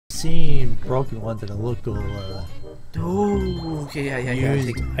seen broken ones at a local Oh, okay, yeah.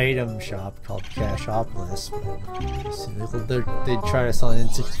 used item shop called Cashopolis. They try to sell an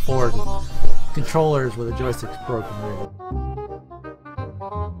N64 controllers with the joysticks broken.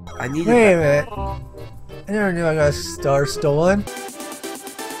 I need. Wait a minute! I never knew I got a star stolen.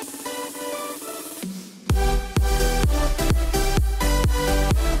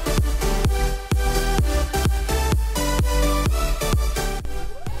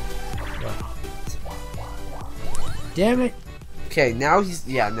 Damn it! Okay, now he's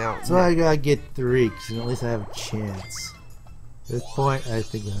now. So I gotta get 3, because at least I have a chance. At this point, I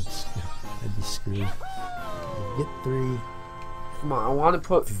think I'd be screwed. Get 3. Come on, I want to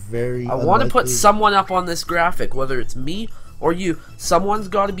put. I want to put someone up on this graphic, whether it's me or you. Someone's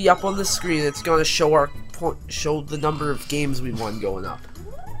got to be up on the screen. It's gonna show show the number of games we won going up.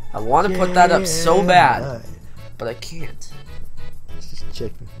 I want to put that up so bad, but I can't. Let's just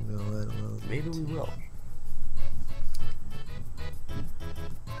check if we will. I don't know. Maybe we will.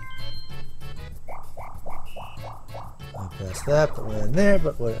 I passed that, but we're in there,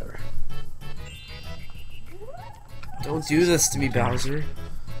 but whatever. Don't do this to me, Bowser.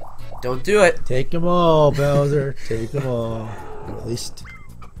 Don't do it. Take them all, Bowser. Take them all. At least.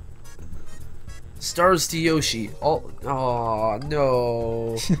 Stars to Yoshi. Oh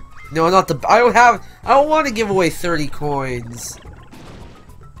no. No, not the. I don't want to give away 30 coins.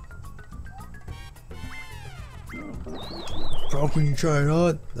 Broken you try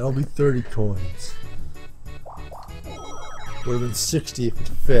not? That'll be 30 coins. Would have been 60 if it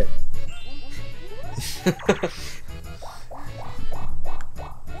fit.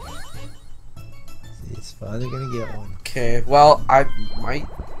 See, it's finally gonna get one. Okay, well, I might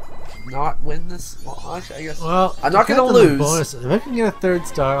not win this. Well, actually, I guess. Well, I'm not gonna lose. Bonus. If I can get a 3rd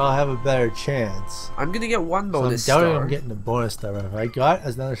star, I'll have a better chance. I'm gonna get 1 bonus So I'm doubting star. I'm getting a bonus star. If I got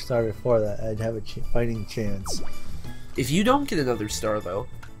another star before that, I'd have a fighting chance. If you don't get another star though,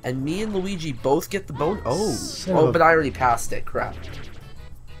 and me and Luigi both get the bonus. Oh, but I already passed it. Crap.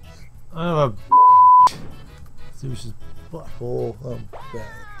 I'm a Zeus's butthole. I'm bad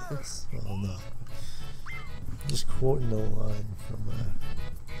at this. Well, no. Just quoting the line from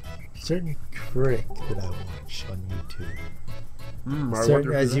a certain critic that I watch on YouTube.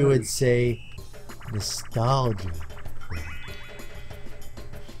 Certain, as you would say, nostalgia critic.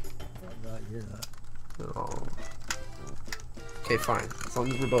 Not, you're not. Oh. Okay, fine. As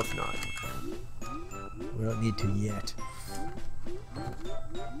long as we're both not. We don't need to yet.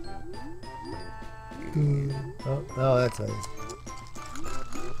 Oh, that's right.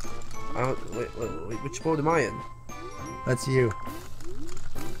 Wait, which mode am I in? That's you.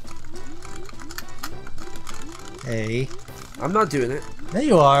 Hey. I'm not doing it. There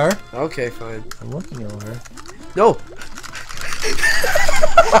you are. Okay, fine. I'm looking over. No!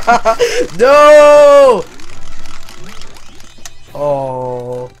 No!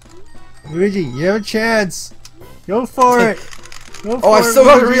 Oh. Luigi, you have a chance. Go for it. Go for it. Oh, I still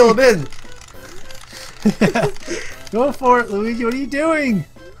gotta reel him in. Go for it, Luigi. What are you doing?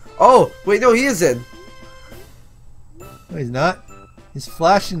 Oh, wait, no, he is in. No, he's not. He's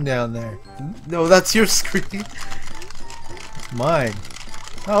flashing down there. No, that's your screen. It's mine.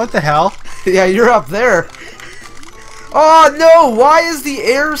 Oh, what the hell? Yeah, you're up there. Oh, no! Why is the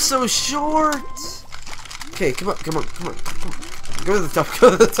air so short? Okay, come on. Go to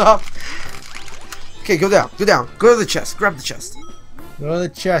the top, Okay, go down. Go to the chest. Grab the chest. Go to the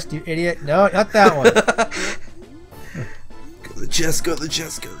chest, you idiot. No, not that one. Go to the chest.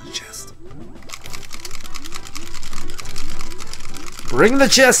 Bring the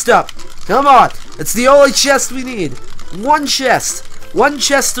chest up. Come on. It's the only chest we need. One chest. One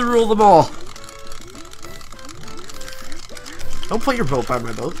chest to rule them all. Don't put your boat by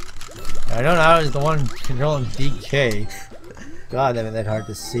my boat. I know I was the one controlling DK. God, that made that hard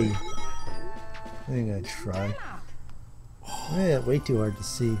to see. I think I'm gonna try. I made that way too hard to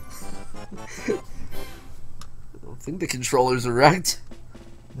see. I don't think the controllers are wrecked.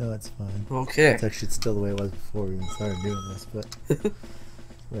 No, it's fine. Okay. It's actually still the way it was before we even started doing this, but the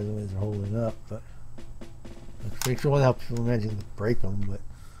way the ways are holding up. But I'm pretty sure it won't help people imagine to break them, but.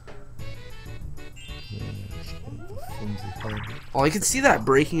 Yeah, well, I can see that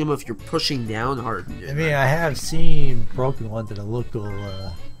breaking them if you're pushing down hard. I mean, I have seen broken ones at a local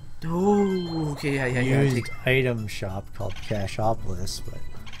oh, okay, yeah. used item shop called Cashopolis, but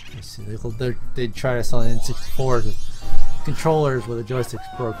you see, they try to sell an N64 controllers with the joysticks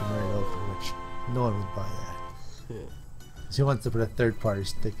broken right over, which no one would buy that. Yeah. So he wants to put a third-party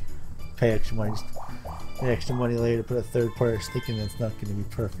stick, pay extra money later to put a third-party stick in that's not going to be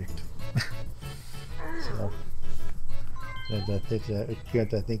perfect. So And I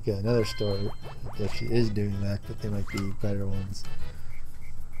think another store actually is doing that, but they might be better ones,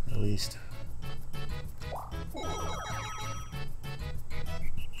 at least.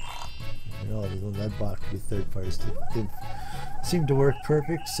 You know, the ones I bought could be third parties too. They seem to work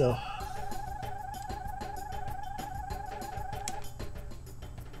perfect, so.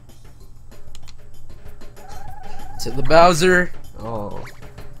 To the Bowser. Oh.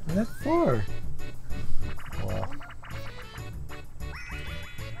 What's that for? Wow.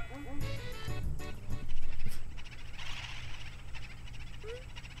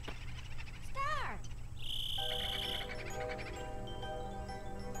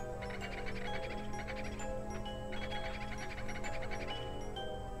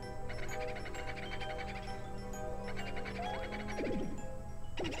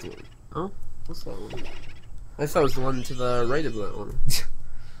 Oh, what's that one? I thought it was the one to the right of that one.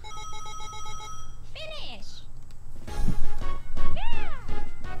 Finish.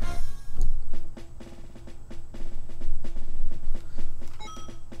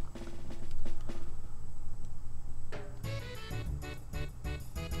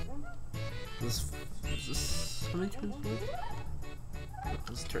 Is this how many turns?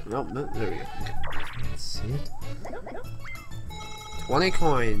 Let's turn. Oh, no, there we go. Okay. Let's see it. 20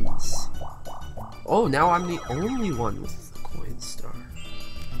 coins. Oh, now I'm the only one with the coin star.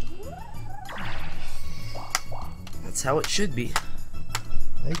 That's how it should be.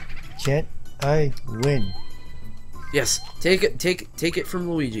 I win. Yes, take it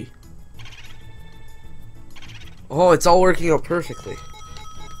from Luigi. Oh, it's all working out perfectly.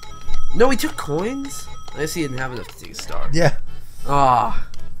 No, he took coins? I guess he didn't have enough to take a star. Yeah. Ah.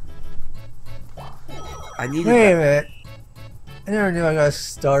 I needed Wait a that. minute. I never knew I got a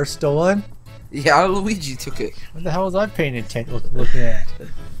star stolen. Yeah, Luigi took it. What the hell was I paying attention looking at?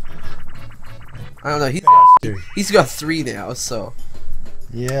 I don't know. He's got 3 now, so.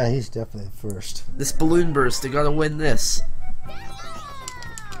 Yeah, he's definitely first. This balloon burst, they gotta win this.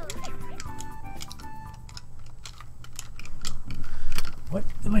 What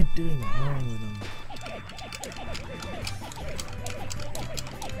am I doing wrong with him?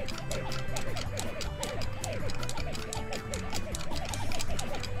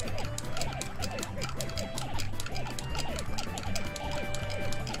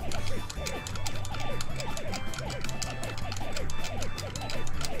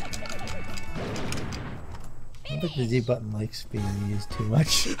 I think the Z button likes being used too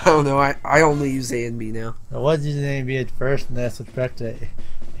much. I don't know, I only use A and B now. I was using A and B at first, and then I switched back to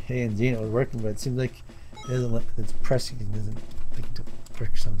A and Z, and it was working, but it seems like it doesn't let, it's pressing and doesn't like to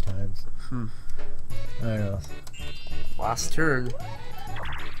work sometimes. I don't know. Last turn.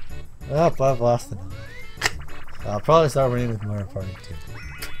 Oh, I've lost another. I'll probably start winning with Mario Party 2.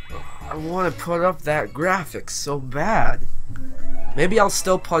 I want to put up that graphics so bad. Maybe I'll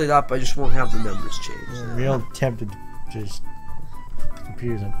still put it up, I just won't have the numbers changed. I'm real tempted to just put the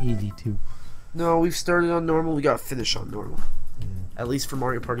computers on easy too. No, we've started on normal, we gotta finish on normal. At least for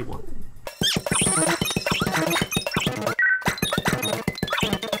Mario Party 1.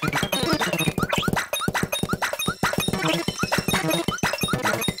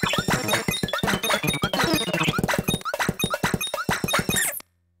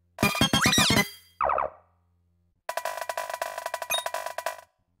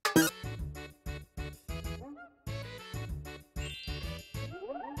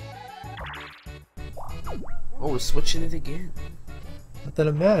 Oh, we're switching it again. Not that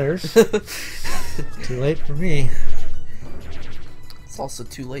it matters. Too late for me. It's also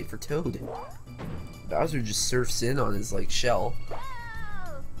too late for Toad. Bowser just surfs in on his, like, shell.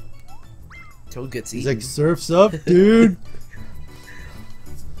 Toad gets He's eaten. like, surf's up, dude.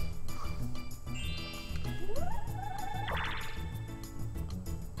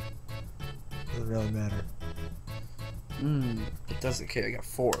 Doesn't really matter. It doesn't. Okay, I got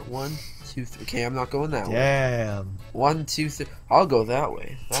 4. 1, 2, 3. Okay, I'm not going that way. Damn. 1, 2, 3. I'll go that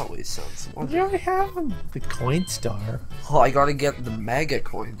way. That way sounds You wonderful. already have the coin star. Oh, I gotta get the mega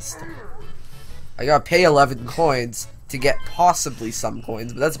coins. I gotta pay 11 coins to get possibly some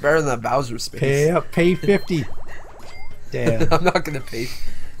coins, but that's better than that Bowser space. Pay up, pay 50. Damn. I'm not gonna pay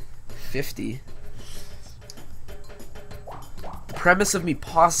 50. The premise of me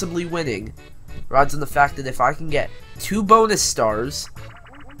possibly winning rides on the fact that if I can get 2 bonus stars,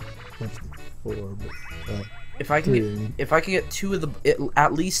 Four, but, if I can three. get 2 of the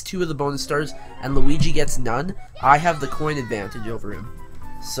at least 2 of the bonus stars, and Luigi gets none, I have the coin advantage over him.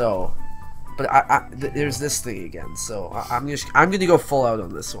 So, but there's this thing again. So I'm gonna go full out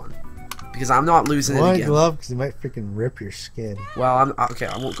on this one because I'm not losing it Why again. glove? Because it might freaking rip your skin. Well, okay.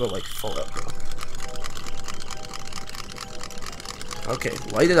 I won't go like full out though. Okay,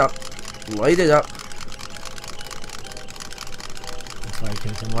 light it up. Light it up. That's why I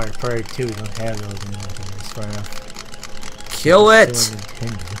came to Mario Party 2. We don't have those anymore. As far enough. Kill it!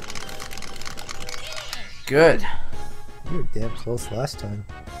 Good. You were damn close last time.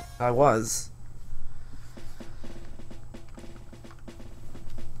 I was.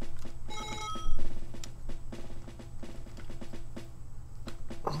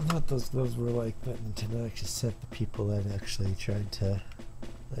 I thought those were like that Nintendo actually sent the people that actually tried to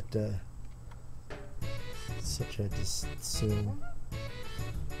such a just assume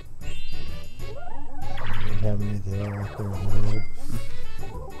how many there are out there in the world.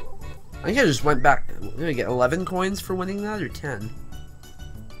 I think I just went back. Did I get 11 coins for winning that or 10?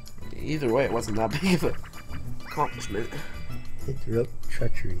 Either way, it wasn't that big of an accomplishment. Interrupt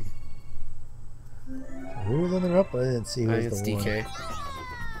treachery. Who was on the up? I didn't see who was it's the DK. one.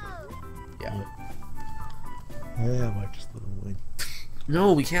 Yeah. Yeah, I might just let him win.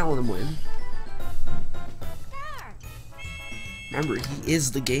 No, we can't let him win. Remember, he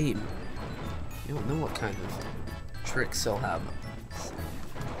is the game. You don't know what kind of tricks he'll have.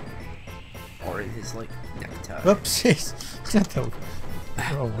 Or in his, like, necktie. Oops, jeez. Not the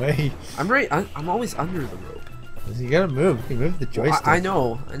wrong way. I'm right. I'm always under the rope. You gotta move. You can move the joystick. I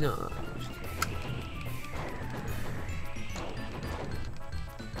know.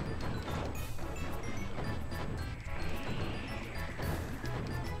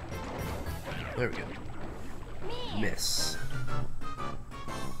 There we go. Miss.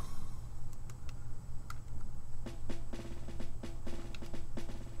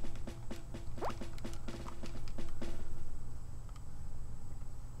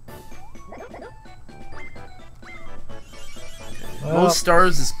 Well, most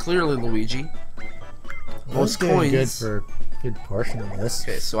stars is clearly Luigi. Most coins. Good for a good portion of this.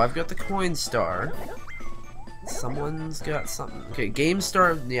 Okay, so I've got the coin star. Someone's got something. Okay, game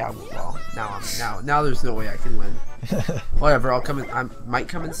star. Yeah, well, now there's no way I can win. Whatever, I'll come in. I might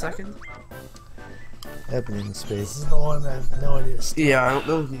come in second. Happening space. This is the one I have no idea. Yeah, I don't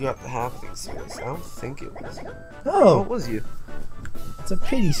know who got the happening space. I don't think it was you. Oh, it was you. It's a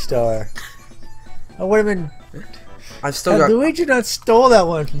pity star. I would have been. I've still Had got. Luigi not stole that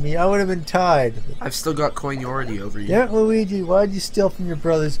one from me, I would have been tied. I've still got coiniority over you. Damn it, Luigi! Why'd you steal from your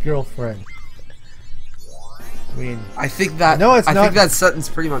brother's girlfriend? I mean, I think that. No, it's I not. think that sentence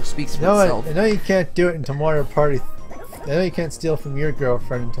pretty much speaks for itself. I know you can't do it until Mario Party. I know you can't steal from your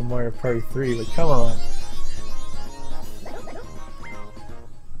girlfriend until Mario Party 3, but come on.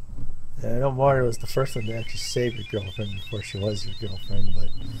 Yeah, I know Mario was the first one to actually save your girlfriend before she was your girlfriend, but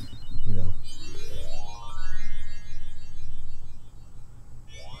you know.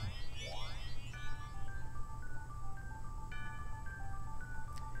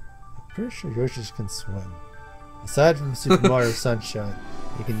 I'm pretty sure Yoshis can swim. Aside from Super Mario Sunshine,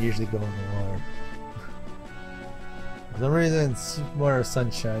 you can usually go in the water. For some reason, in Super Mario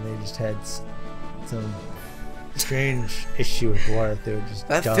Sunshine, they just had some strange issue with water. They were just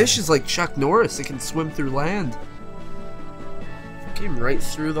that fish is like Chuck Norris. It can swim through land. It came right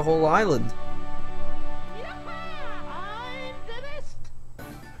through the whole island.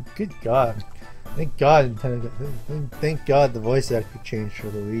 Good God! Thank God! Thank God the voice actor changed for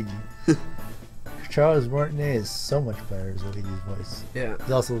Luigi. Charles Martinet is so much better as Luigi's voice. Yeah.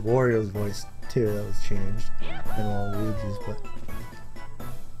 There's also Wario's voice too that was changed, and all Luigi's. But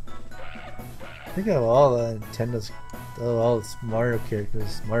I think of all the Nintendo's, all the Mario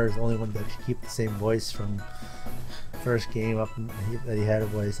characters, Mario's the only one that should keep the same voice from first game up that he had a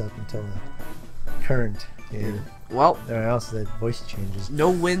voice up until the current game. Yeah. Well, everyone else had voice changes. No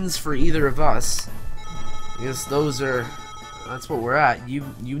wins for either of us. I guess those are. That's what we're at. You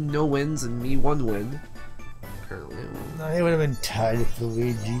no wins and me one win. Currently. No, he would have been tied with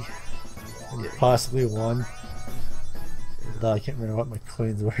Luigi. And possibly won. Though I can't remember what my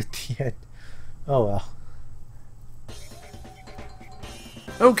coins were at the end. Oh well.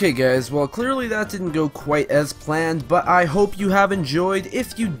 Okay guys, well clearly that didn't go quite as planned, but I hope you have enjoyed.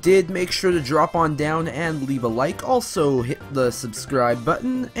 If you did, make sure to drop on down and leave a like. Also hit the subscribe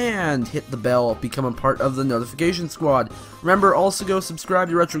button and hit the bell, become a part of the notification squad. Remember, also go subscribe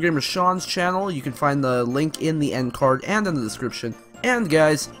to RetroGamerShaun's channel. You can find the link in the end card and in the description. And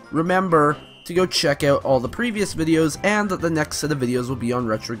guys, remember to go check out all the previous videos, and the next set of videos will be on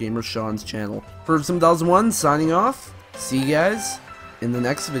RetroGamerShaun's channel. For some 1001, signing off. See you guys in the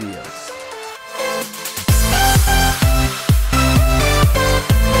next video.